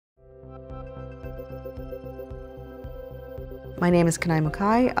My name is Kanai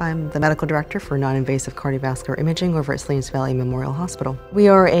Mukai. I'm the Medical Director for Non-Invasive Cardiovascular Imaging over at Salinas Valley Memorial Hospital. We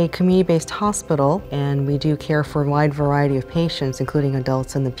are a community-based hospital and we do care for a wide variety of patients, including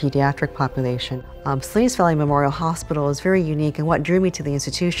adults and the pediatric population. Salinas Valley Memorial Hospital is very unique, and what drew me to the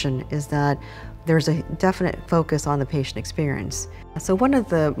institution is that there's a definite focus on the patient experience. So one of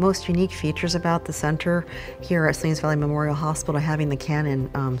the most unique features about the center here at Salinas Valley Memorial Hospital, having the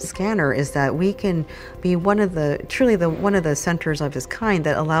Canon scanner, is that we can be one of the centers of its kind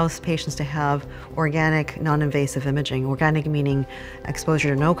that allows patients to have organic, non-invasive imaging. Organic meaning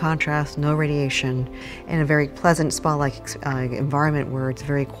exposure to no contrast, no radiation, and a very pleasant spa-like environment where it's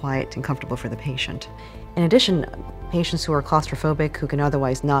very quiet and comfortable for the patient. In addition, patients who are claustrophobic, who can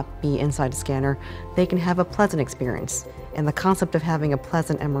otherwise not be inside a scanner, they can have a pleasant experience. And the concept of having a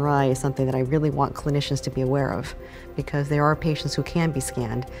pleasant MRI is something that I really want clinicians to be aware of, because there are patients who can be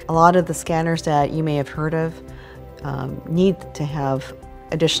scanned. A lot of the scanners that you may have heard of need to have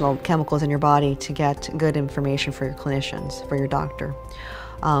additional chemicals in your body to get good information for your clinicians, for your doctor.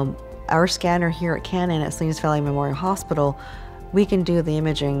 Our scanner here at Canon at Salinas Valley Memorial Hospital, we can do the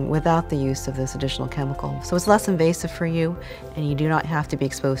imaging without the use of this additional chemical. So it's less invasive for you, and you do not have to be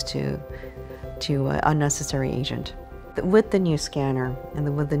exposed to an unnecessary agent. With the new scanner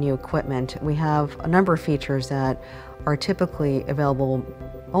and with the new equipment, we have a number of features that are typically available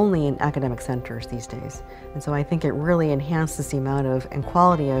only in academic centers these days. And so I think it really enhances the amount of and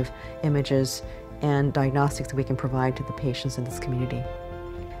quality of images and diagnostics that we can provide to the patients in this community.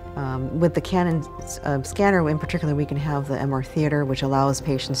 With the Canon scanner in particular, we can have the MR theater, which allows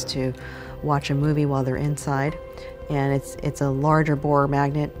patients to watch a movie while they're inside. And it's a larger bore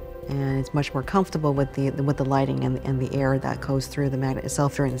magnet, and it's much more comfortable with the lighting and the air that goes through the magnet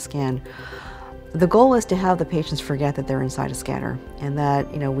itself during the scan. The goal is to have the patients forget that they're inside a scanner, and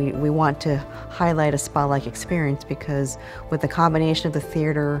that we want to highlight a spa-like experience, because with the combination of the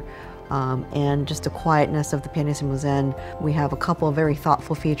theater and just the quietness of the Pianissimo Zen, we have a couple of very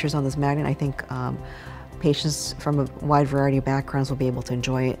thoughtful features on this magnet. I think patients from a wide variety of backgrounds will be able to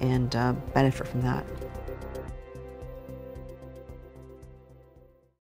enjoy it and benefit from that.